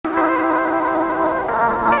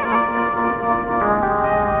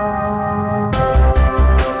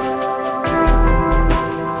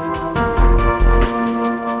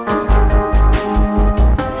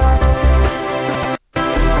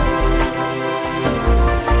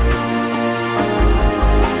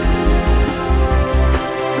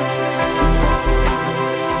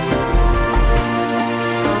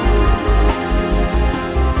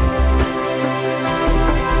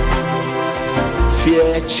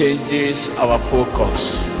changes our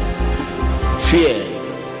focus. Fear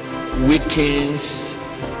weakens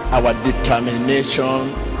our determination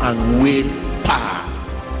and willpower.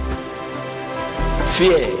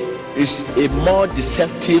 Fear is a more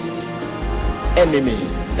deceptive enemy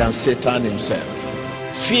than Satan himself.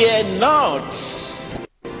 Fear not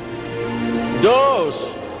those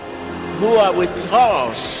who are with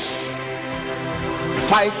us,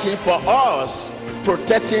 fighting for us,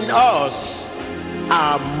 protecting us,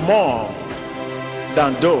 are more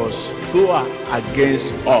than those who are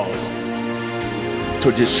against us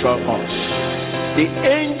to destroy us. The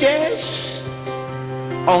angels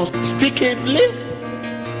unspeakably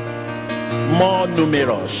more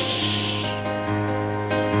numerous.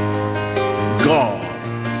 God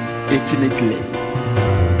infinitely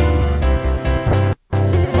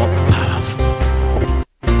more powerful.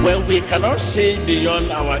 When we cannot see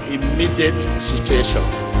beyond our immediate situation,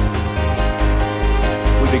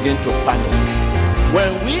 we begin to panic.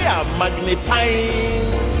 When we are magnifying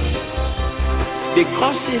the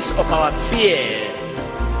causes of our fear,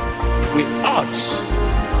 we ought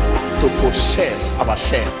to possess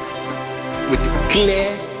ourselves with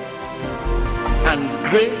clear and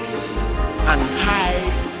great and high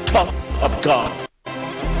thoughts of God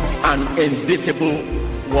and invisible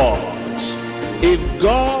words. If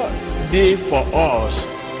God be for us,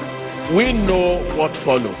 we know what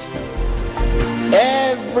follows.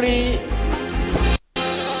 Every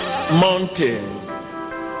mountain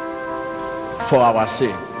for our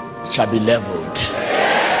sake shall be leveled.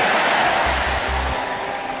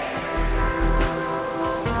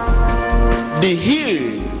 The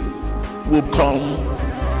hill will come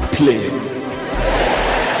plain.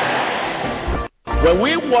 When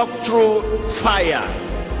we walk through fire,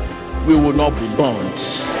 we will not be burnt.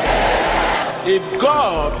 If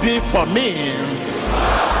God be for me,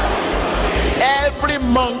 every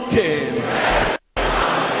mountain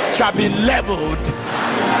shall be leveled.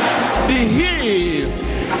 The hill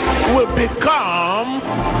will become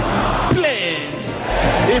plain.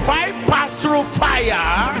 If I pass through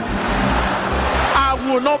fire, I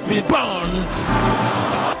will not be burned.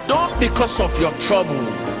 Don't, because of your trouble,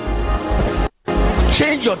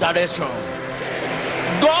 change your direction.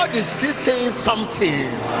 God is still saying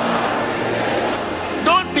something.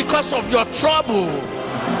 Don't, because of your trouble,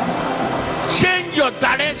 change your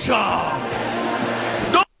direction.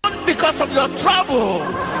 Don't, because of your trouble,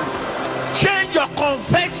 change your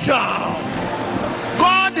confession.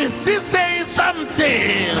 God is still saying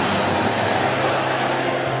something.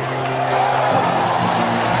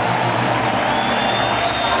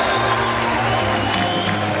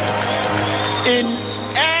 In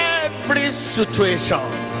every situation,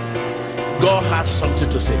 God has something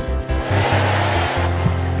to say.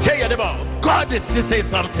 Tell your neighbor, God is still saying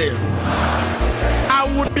something. I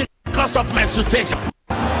would be because of my situation.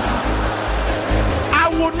 I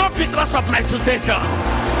would not because of my situation.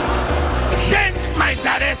 Change my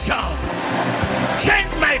direction.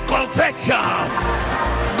 Change my confession.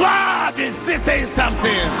 God is still saying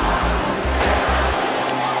something.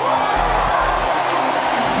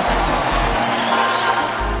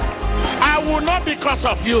 Not because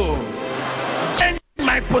of you. Change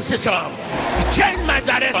my position. Change my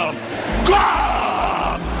direction.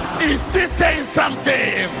 God is still saying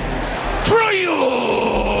something through you.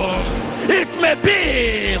 It may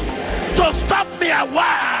be to stop me a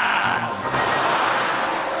while.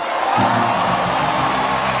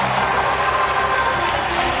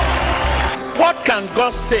 What can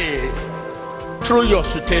God say through your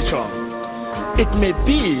situation? It may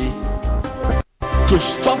be to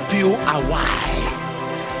stop you a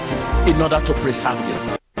while in order to preserve you.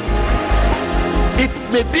 It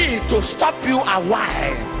may be to stop you a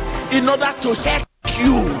while in order to check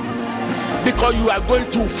you because you are going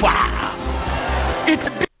too far. It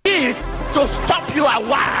may be to stop you a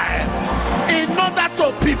while in order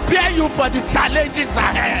to prepare you for the challenges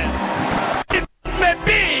ahead. It may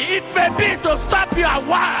be to stop you a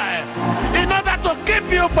while in order to keep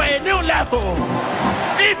you for a new level.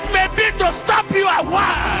 It may be to stop you a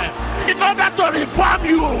while in order to reform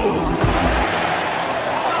you.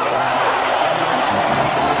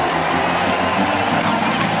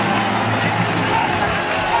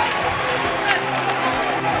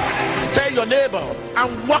 Tell your neighbor,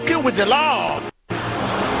 I'm working with the Lord.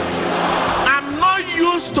 I'm not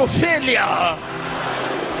used to failure.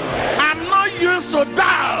 I'm not used to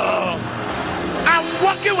doubt. I'm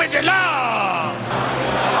working with the Lord.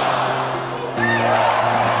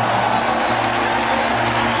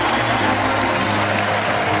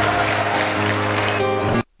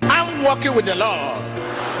 I'm walking with the Lord.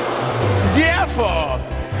 Therefore,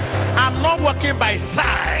 I'm I'm not walking by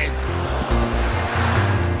sight.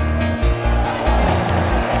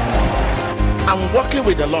 I'm walking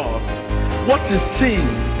with the Lord. What is seen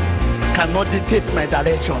cannot dictate my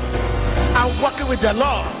direction. I'm walking with the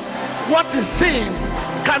Lord. What is seen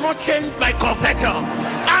cannot change my confession.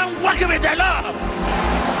 I'm walking with the Lord.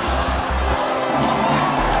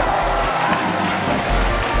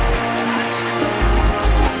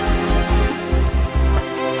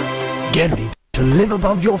 Get ready to live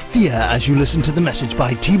above your fear as you listen to the message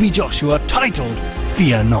by TB Joshua titled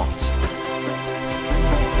Fear Not.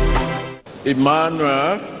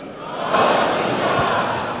 Emmanuel,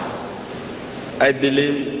 I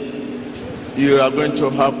believe you are going to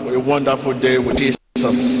have a wonderful day with Jesus.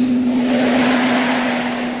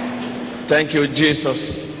 Thank you,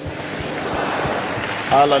 Jesus.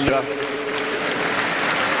 Hallelujah.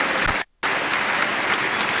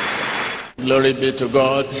 Glory be to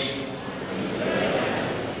God.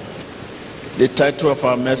 The title of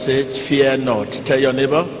our message, Fear Not. Tell your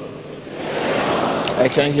neighbor. I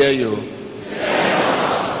can't hear you.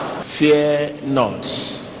 Fear not.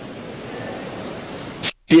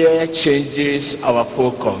 Fear changes our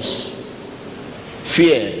focus.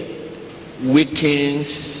 Fear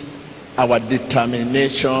weakens our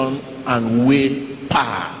determination and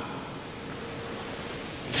willpower.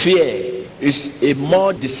 Fear is a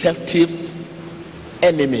more deceptive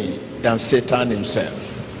enemy than Satan himself.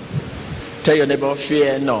 Tell your neighbor,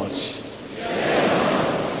 fear not.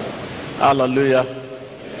 Hallelujah.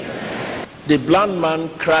 The blind man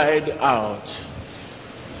cried out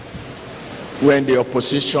when the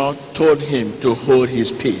opposition told him to hold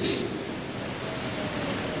his peace.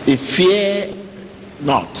 He feared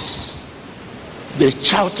not. They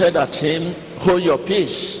shouted at him, hold your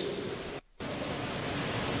peace.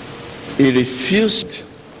 He refused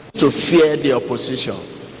to fear the opposition.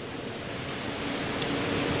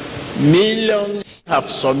 Millions have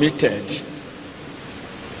submitted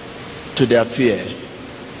to their fear.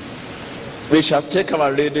 We shall take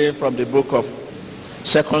our reading from the book of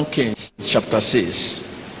 2 Kings chapter 6.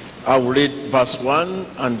 I will read verse 1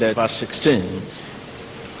 and then verse 16.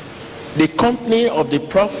 The company of the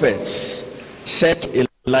prophets said to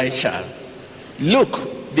Elisha, look,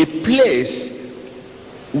 the place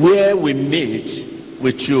where we meet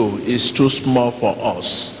with you is too small for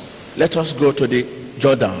us. Let us go to the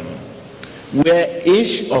Jordan, where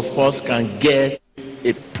each of us can get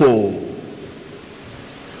a pole,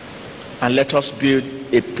 and let us build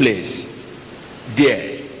a place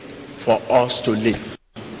there for us to live.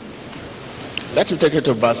 Let's take it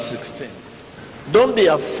to verse 16. Don't be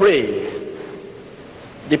afraid,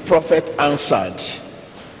 the prophet answered.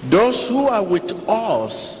 Those who are with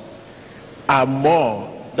us are more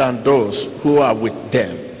than those who are with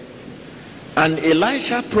them. And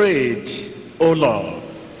Elisha prayed, O Lord,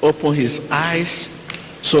 open his eyes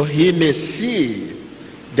so he may see.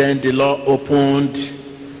 Then the Lord opened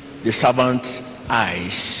the servant's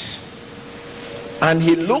eyes, and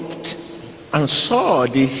he looked and saw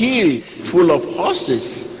the hills full of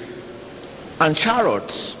horses and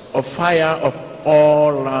chariots of fire of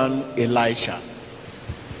all around Elisha.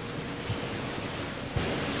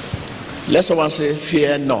 Let someone say,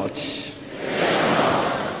 fear not.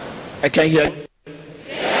 I can hear you.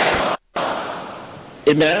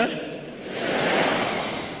 Amen.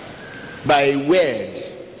 By word,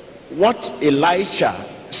 what Elisha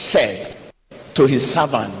said to his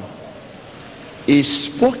servant is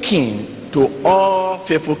spoken to all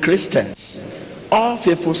faithful Christians, all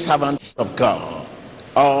faithful servants of God,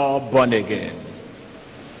 all born again.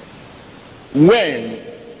 When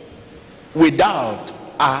without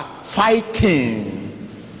are fighting,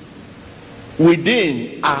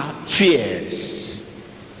 within are fears.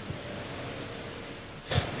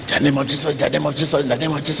 In the name of Jesus, in the name of Jesus, in the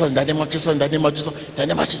name of Jesus, in the name of Jesus, in the name of Jesus, in the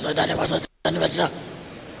name of Jesus, in the name of Jesus, in the name of Jesus.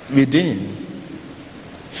 Within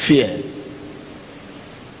fear.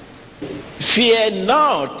 Fear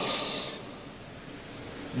not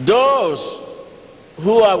those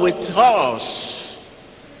who are with us,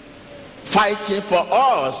 fighting for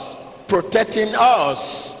us, protecting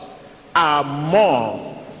us, are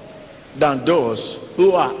more than those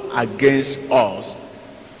who are against us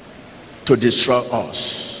to destroy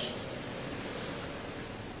us.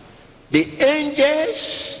 The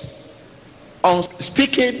angels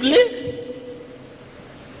unspeakably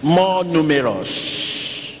more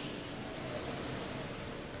numerous,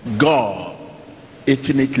 God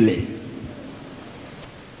infinitely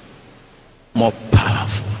more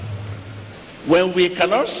powerful. When we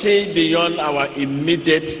cannot see beyond our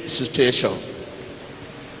immediate situation,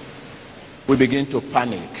 we begin to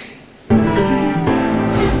panic.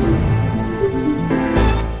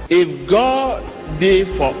 If God be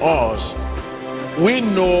for us, we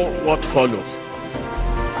know what follows.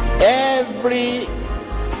 Every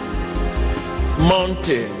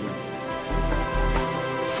mountain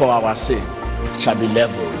for our sake shall be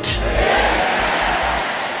leveled.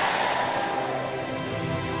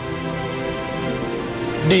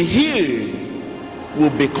 The hill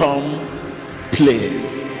will become plain.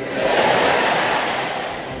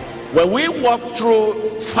 When we walk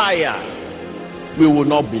through fire, we will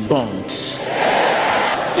not be burnt.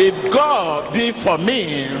 If God be for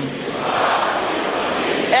me,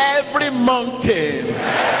 every mountain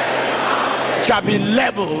shall be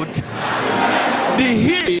leveled.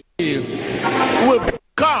 The hill will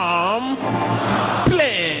become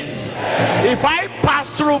plain. If I pass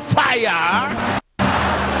through fire,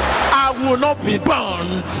 I will not be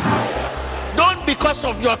burned. Don't, because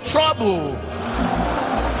of your trouble,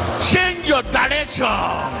 change your direction.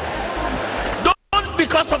 Don't,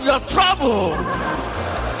 because of your trouble,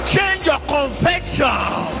 change your confession.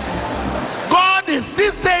 God is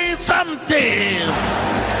still saying something.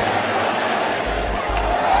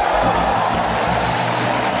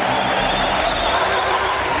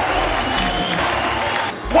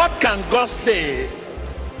 What can God say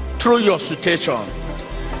through your situation?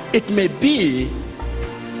 It may be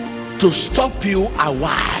to stop you a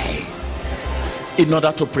while in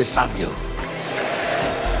order to preserve you.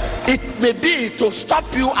 It may be to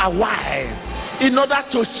stop you a while in order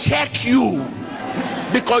to check you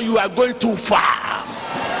because you are going too far.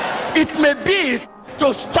 It may be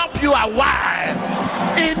to stop you a while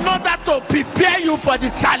in order to prepare you for the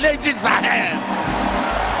challenges ahead.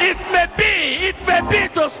 It may be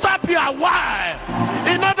to stop you a while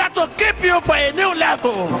in order to keep you for a new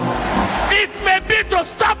level. It may be to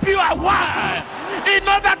stop you a while in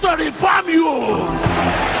order to reform you.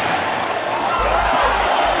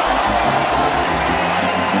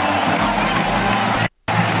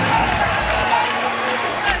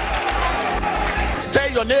 Tell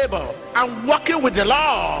your neighbor, I'm working with the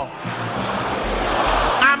law.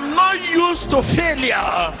 I'm not used to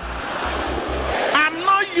failure. I'm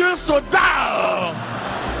not used to doubt.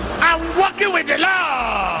 I'm working with the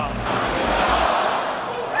law.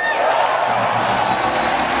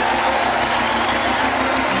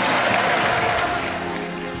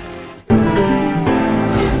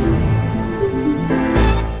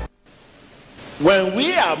 When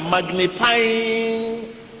we are magnifying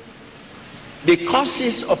the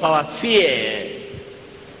causes of our fear,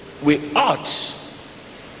 we ought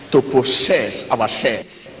to possess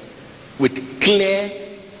ourselves with clear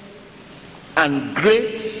and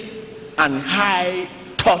great and high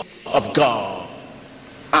thoughts of God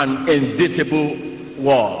and invisible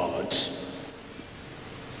word.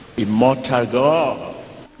 Immortal God,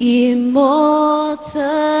 immortal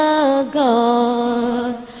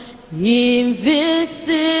God, invisible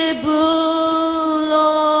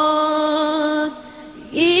Lord,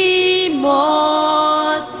 immortal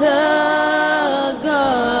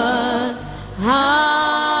God,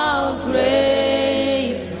 how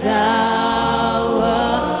great thou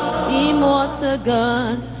art. Immortal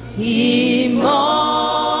God, immortal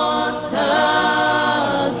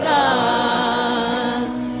God,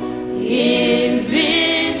 invisible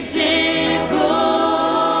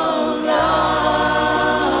Lord,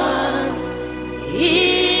 immortal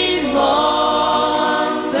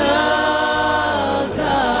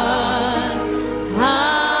God,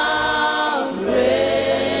 how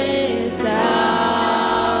great thou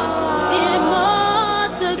art.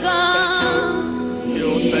 Immortal God,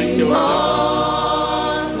 thank you.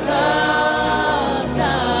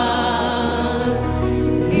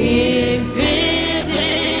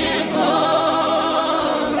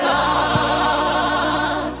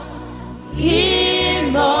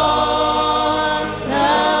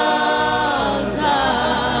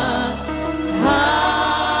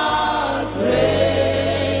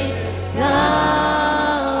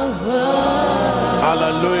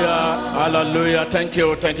 Hallelujah. Thank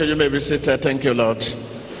you. Thank you. You may be seated. Thank you, Lord.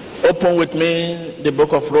 Open with me the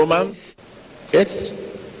book of Romans 8,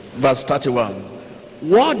 verse 31.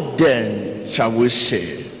 What then shall we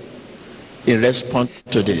say in response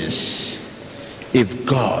to this? If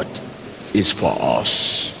God is for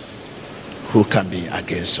us, who can be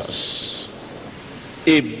against us?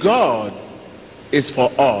 If God is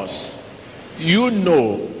for us, you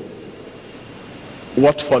know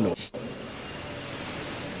what follows.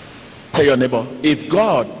 Tell your neighbor, if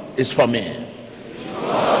God is for me,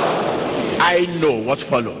 I know what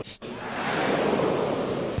follows.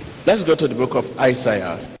 Let's go to the book of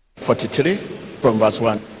Isaiah 43 from verse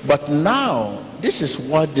 1. But now, this is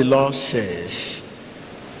what the Lord says.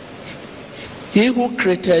 He who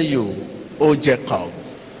created you, O Jacob,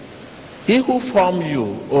 he who formed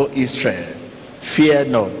you, O Israel, fear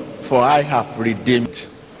not, for I have redeemed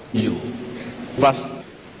you. Verse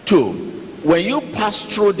 2. When you pass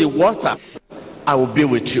through the waters, I will be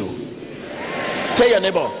with you. Tell your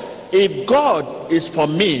neighbor, if God is for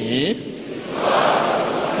me,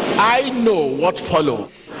 I know what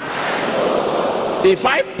follows. If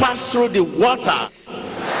I pass through the waters,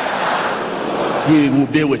 he will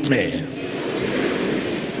be with me.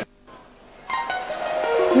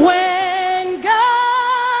 When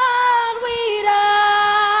God with us,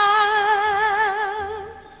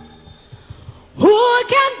 who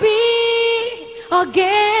can be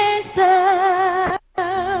against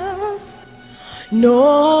us?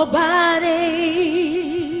 Nobody.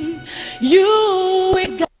 You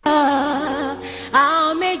with God,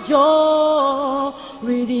 our majority.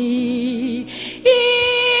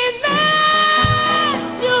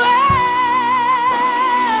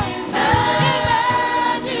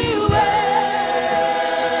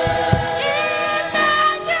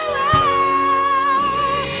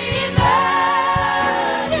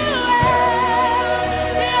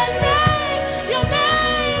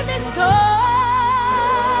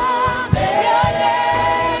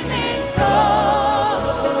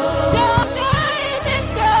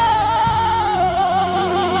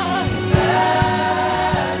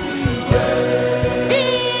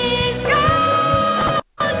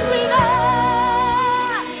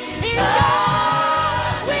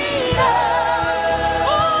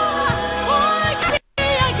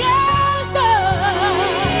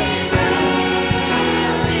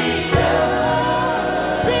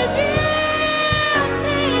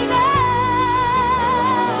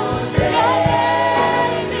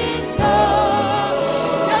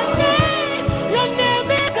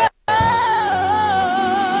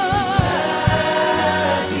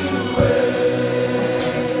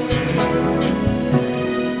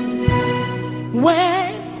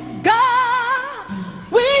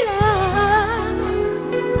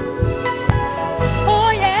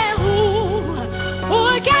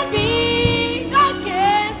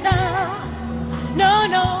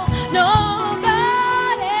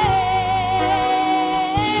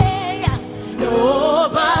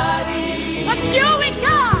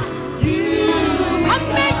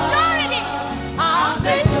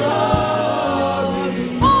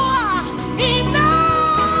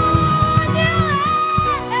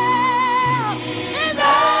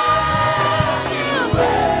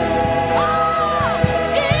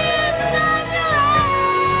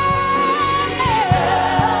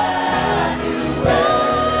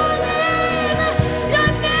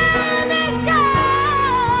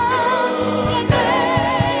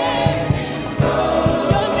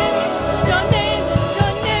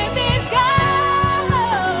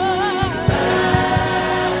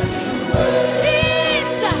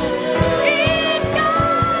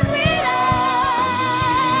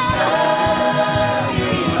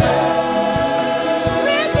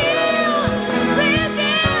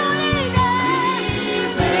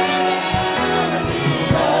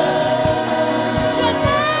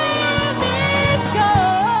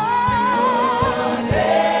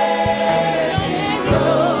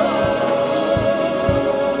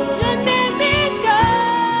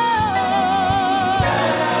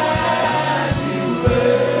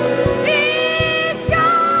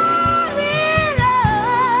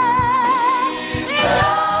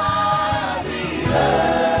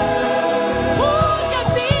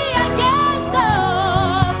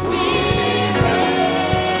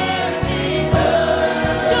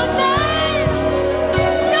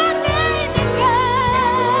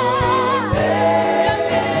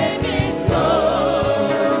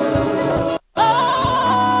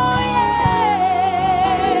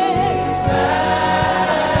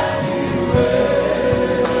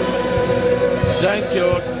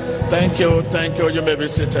 Thank you. You may be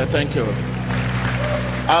seated. Thank you.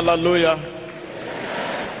 Hallelujah.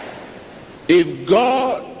 If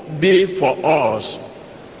God be for us,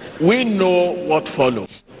 we know what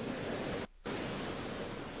follows.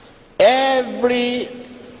 Every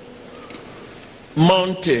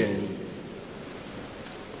mountain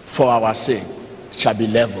for our sake shall be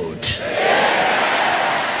leveled.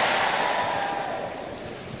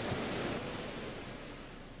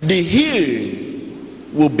 The hill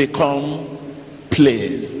will become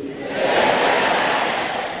plain.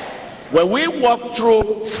 When we walk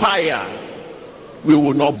through fire, we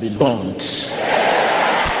will not be burnt.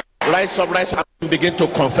 Rise up and begin to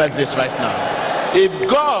confess this right now. If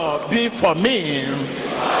God be for me,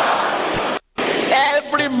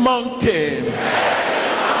 every mountain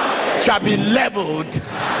shall be leveled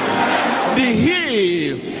The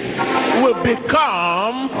hill will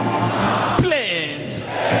become plain.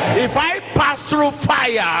 If I pass through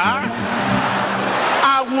fire,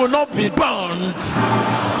 I will not be burned.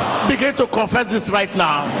 Begin to confess this right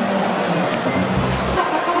now.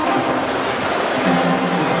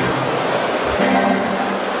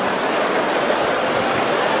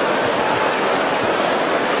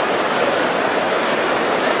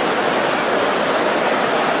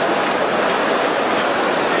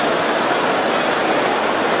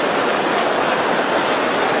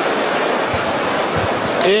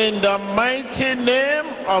 In the mighty name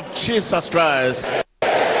of Jesus Christ.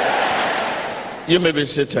 You may be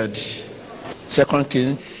seated. 2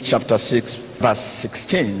 Kings chapter 6 verse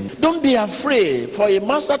 16. Don't be afraid. For a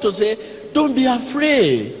master to say, don't be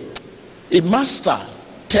afraid. A master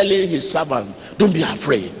telling his servant, don't be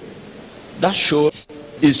afraid. That shows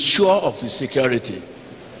is sure of his security.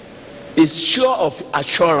 Is sure of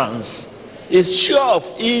assurance. Is sure of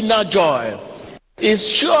inner joy. Is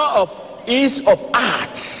sure of ease of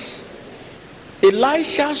heart.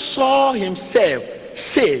 Elisha saw himself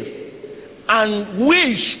safe and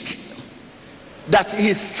wished that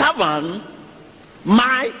his servant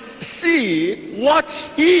might see what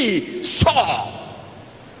he saw.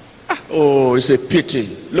 Oh, it's a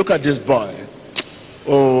pity. Look at this boy.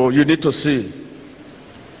 Oh, you need to see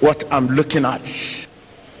what I'm looking at.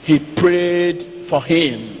 He prayed for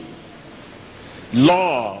him.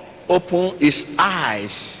 Lord, open his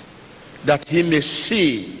eyes that he may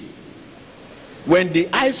see. When the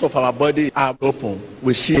eyes of our body are open,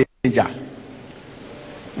 we see danger.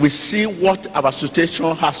 We see what our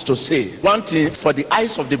situation has to say. One thing for the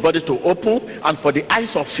eyes of the body to open and for the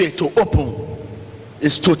eyes of faith to open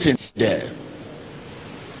is two things there.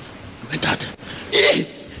 Look at that. Hey,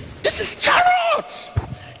 this is chariot!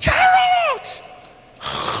 Chariot!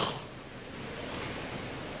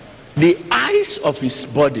 The eyes of his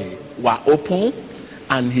body were open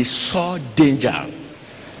and he saw danger.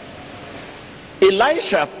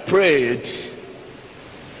 Elisha prayed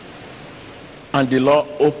and the Lord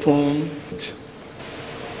opened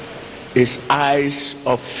his eyes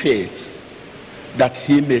of faith that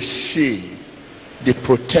he may see the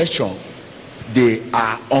protection they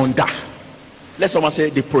are under. Let someone say,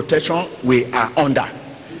 the protection we are under.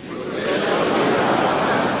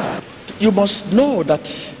 You must know that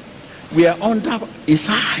we are under his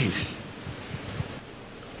eyes.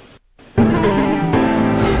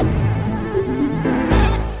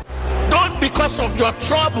 Don't, because of your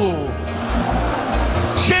trouble,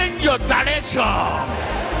 change your direction.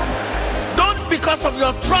 Don't, because of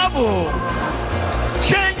your trouble,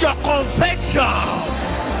 change your confession.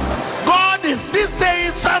 God is still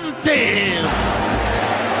saying something.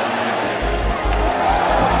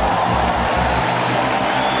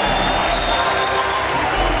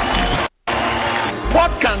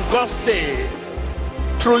 What can God say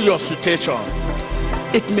through your situation?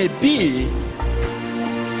 It may be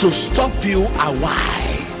to stop you a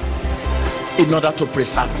while in order to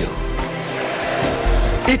preserve you.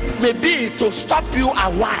 It may be to stop you a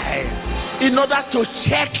while in order to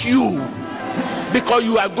check you because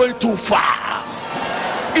you are going too far.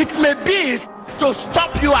 It may be to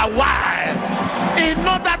stop you a while in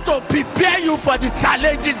order to prepare you for the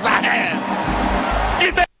challenges ahead.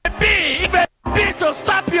 It may be to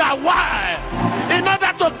stop you a while in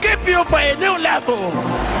order to keep you for a new level.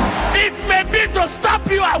 It may be to stop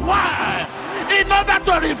you a while in order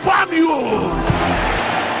to reform you.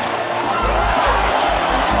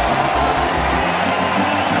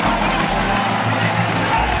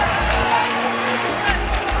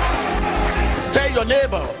 Tell your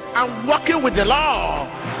neighbor, I'm working with the Lord.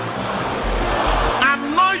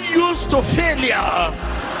 I'm not used to failure.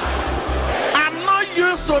 I'm not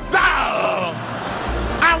used to doubt.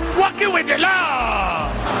 I'm working with the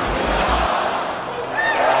Lord.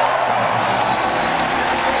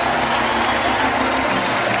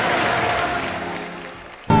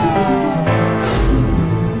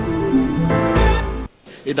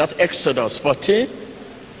 In that Exodus 14,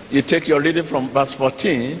 you take your reading from verse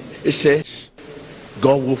 14, it says,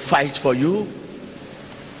 God will fight for you.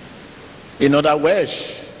 In other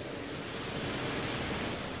words,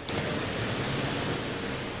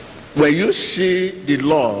 when you see the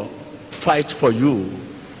Lord fight for you,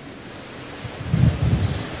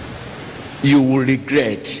 you will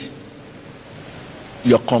regret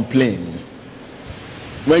your complaint.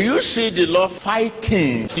 When you see the Lord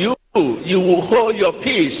fighting you, you will hold your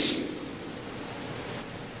peace.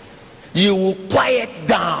 You will quiet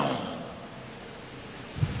down.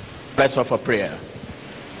 Let's offer prayer.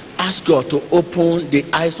 Ask God to open the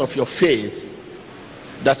eyes of your faith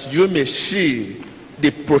that you may see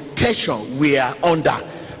the protection we are under.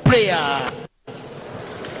 Prayer.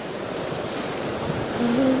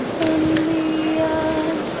 Open the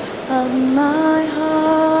eyes of my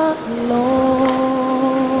heart,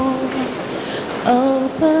 Lord.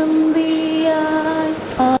 Open the eyes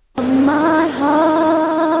of my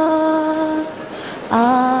heart.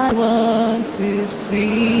 I want to see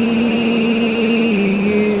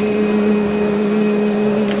you.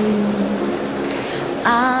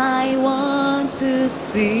 I want to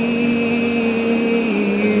see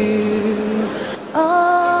you.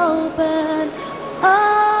 Open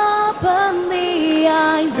the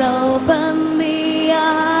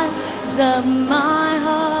eyes of my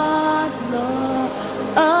heart, Lord.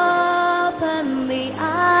 Open the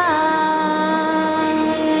eyes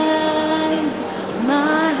of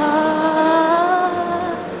my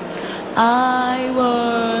heart. I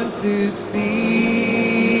want to see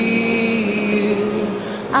you.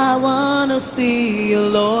 I want to see you,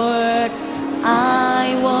 Lord.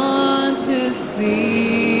 I want to see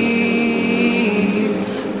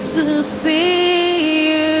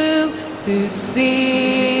you. To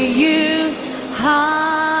see you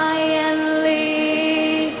high and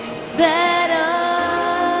lifted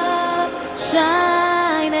up,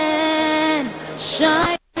 shining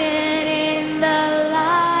in the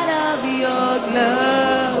light of your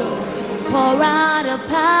glow. Pour out a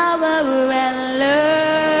power and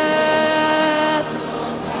love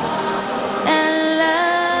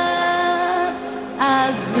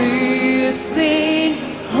as we sing,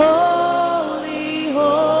 holy,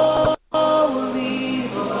 holy.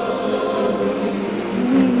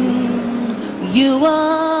 You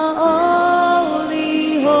are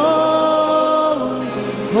holy, holy,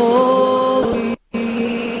 holy.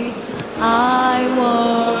 I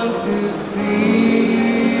want to see.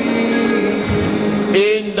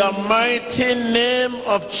 In the mighty name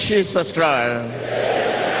of Jesus Christ,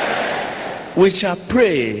 we shall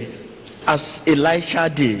pray as Elisha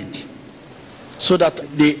did, so that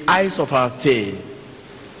the eyes of our faith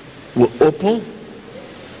will open,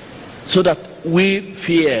 so that we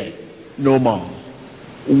fear no more,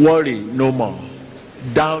 worry no more,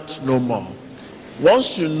 doubt no more.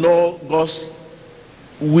 Once you know God's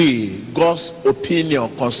will, God's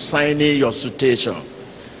opinion concerning your situation,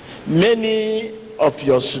 many of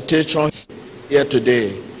your situations here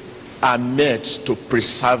today are meant to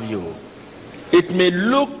preserve you. It may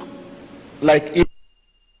look like it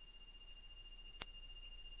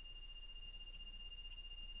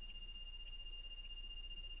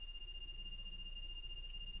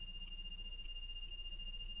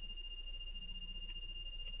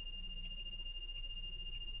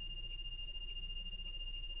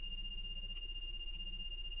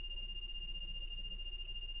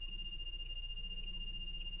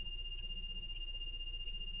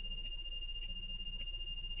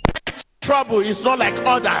trouble is not like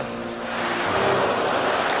others.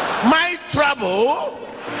 My trouble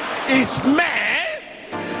is meant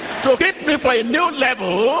to get me for a new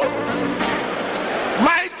level.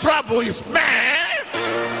 My trouble is meant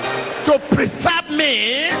to preserve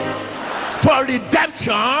me for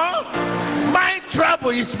redemption. My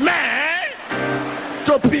trouble is meant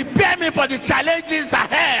to prepare me for the challenges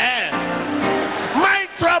ahead. My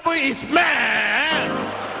trouble is meant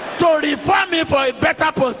to reform me for a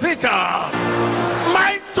better position.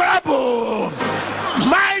 My trouble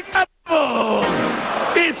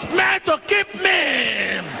is meant to keep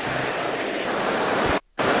me.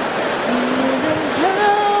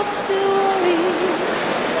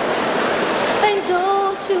 And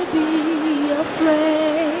don't you be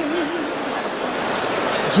afraid.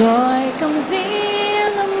 Joy comes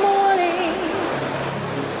in the morning.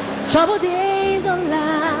 Trouble days don't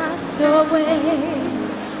last away.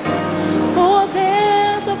 For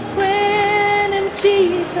there's a friend in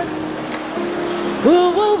Jesus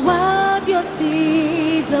who will wipe your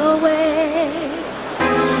tears away.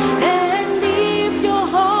 And if your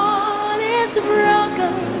heart is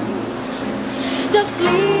broken, just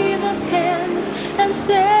leave His hands and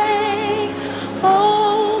say,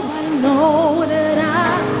 oh, I know that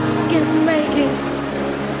I can make it.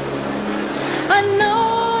 I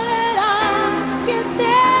know that I can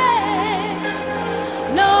stand.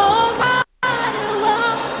 No matter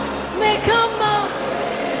what may come up,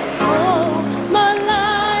 oh, my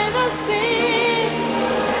life I sing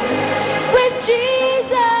with Jesus.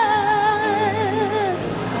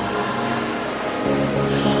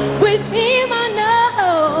 With Him I know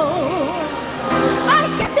I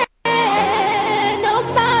can stand. No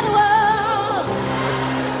matter what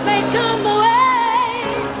may come away,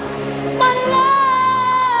 my life.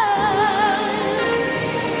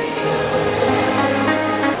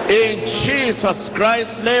 In Jesus' Jesus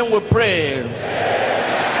Christ's name we pray.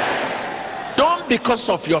 Don't, because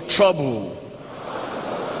of your trouble,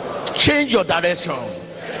 change your direction.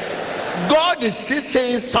 God is still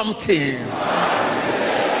saying something.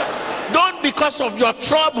 Don't, because of your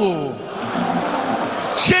trouble,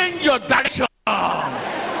 change your direction.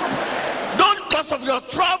 Don't, because of your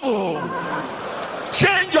trouble,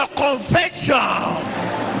 change your confession.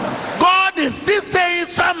 God is still saying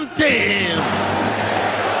something.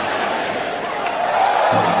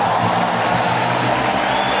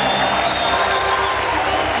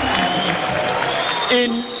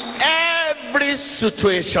 In every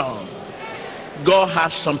situation, God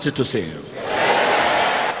has something to say.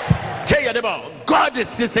 Tell your neighbor, God is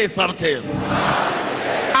still saying something.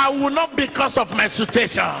 I will not, because of my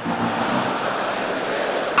situation.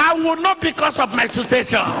 I will not, because of my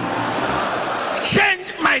situation, change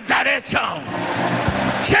my direction,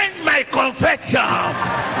 change my confession.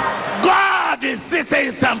 God is still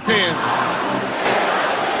saying something.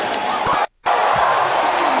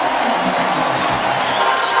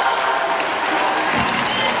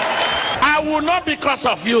 I will not, because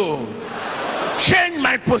of you, change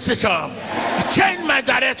my position, change my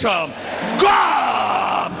direction.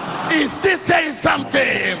 God is still saying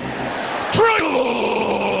something.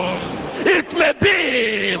 True, it may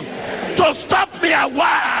be to stop me a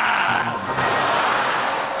while.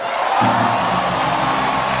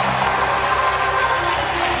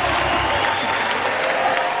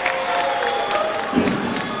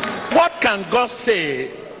 What can God say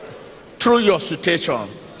through your situation?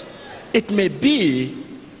 It may be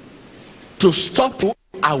to stop you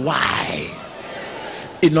a while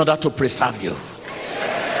in order to preserve you.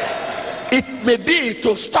 It may be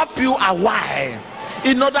to stop you a while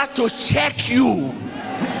in order to check you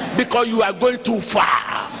because you are going too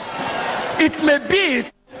far. It may be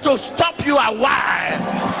to stop you a while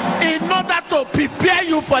in order to prepare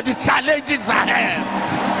you for the challenges ahead.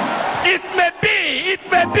 It may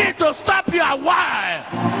be to stop you a while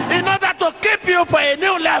in order to keep you for a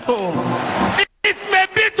new level. It may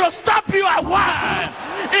be to stop you a while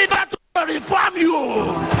in order to reform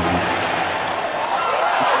you.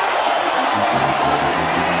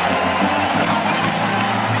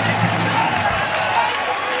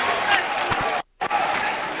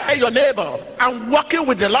 Hey, your neighbor, I'm working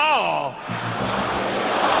with the law.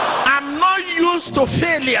 I'm not used to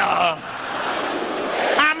failure.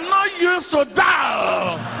 I'm not used to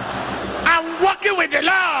doubt. I'm working with the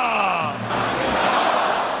law.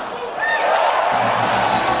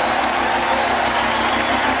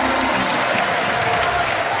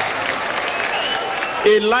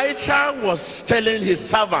 Elijah was telling his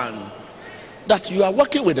servant that you are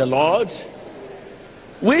working with the Lord.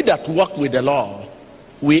 We that work with the Lord,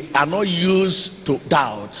 we are not used to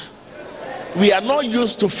doubt. We are not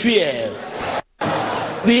used to fear.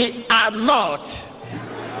 We are not.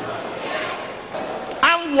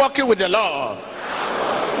 I'm working with the Lord.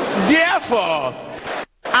 Therefore,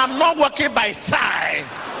 I'm not working by sight.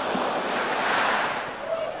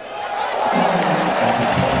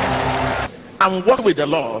 I'm working with the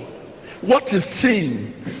Lord. What is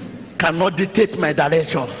sin cannot dictate my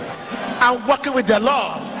direction. I'm working with the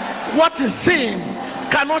Lord. What is sin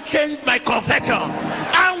cannot change my confession.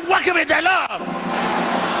 I'm working with the Lord.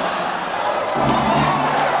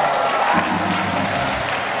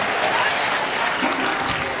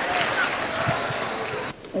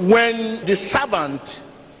 When the servant,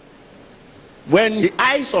 when the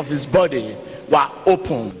eyes of his body were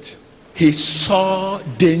opened, he saw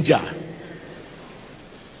danger.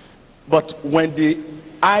 But when the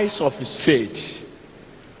eyes of his faith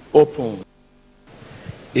opened,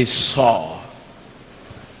 he saw.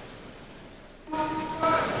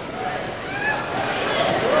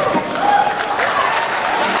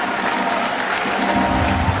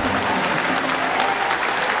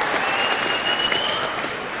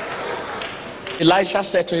 Elisha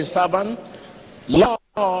said to his servant,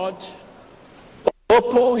 Lord,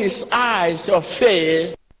 open his eyes of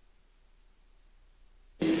faith.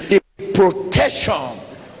 The protection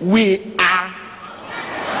we are.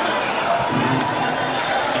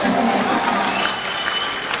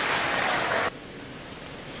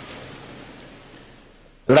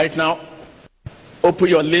 Right now, open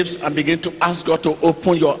your lips and begin to ask God to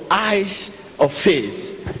open your eyes of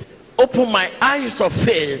faith. Open my eyes of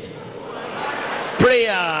faith.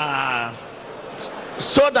 Prayer,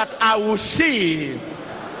 so that I will see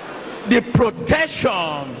the protection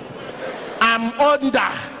I'm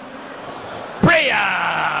under.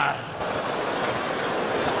 Prayer.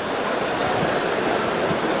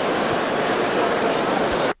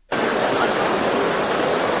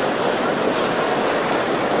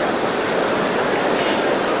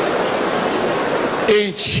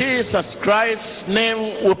 In Jesus Christ's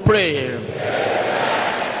name we pray.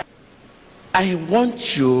 I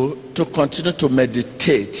want you to continue to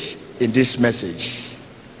meditate in this message.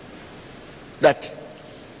 That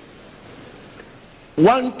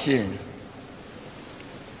one thing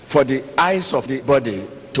for the eyes of the body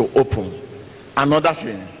to open, another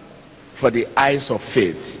thing for the eyes of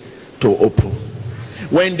faith to open.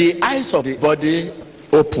 When the eyes of the body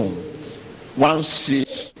open, one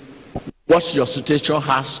sees what your situation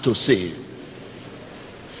has to say.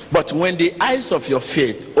 But when the eyes of your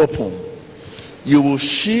faith open, you will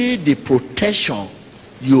see the protection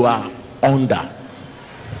you are under.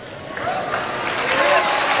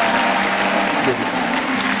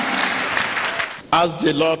 Ask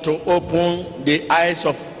the Lord to open the eyes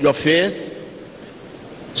of your faith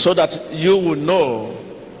so that you will know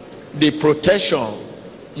the protection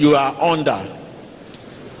you are under.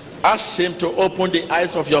 Ask him to open the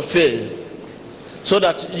eyes of your faith so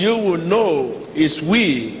that you will know his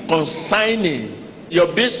will concerning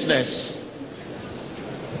your business,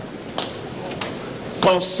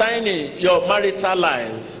 concerning your marital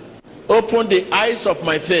life. Open the eyes of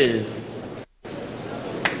my faith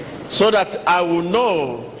so that I will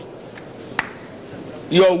know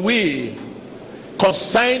your will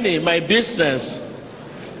concerning my business,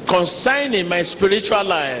 concerning my spiritual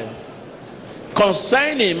life,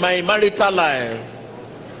 concerning my marital life.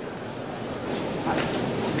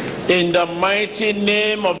 In the mighty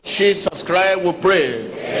name of Jesus Christ we pray.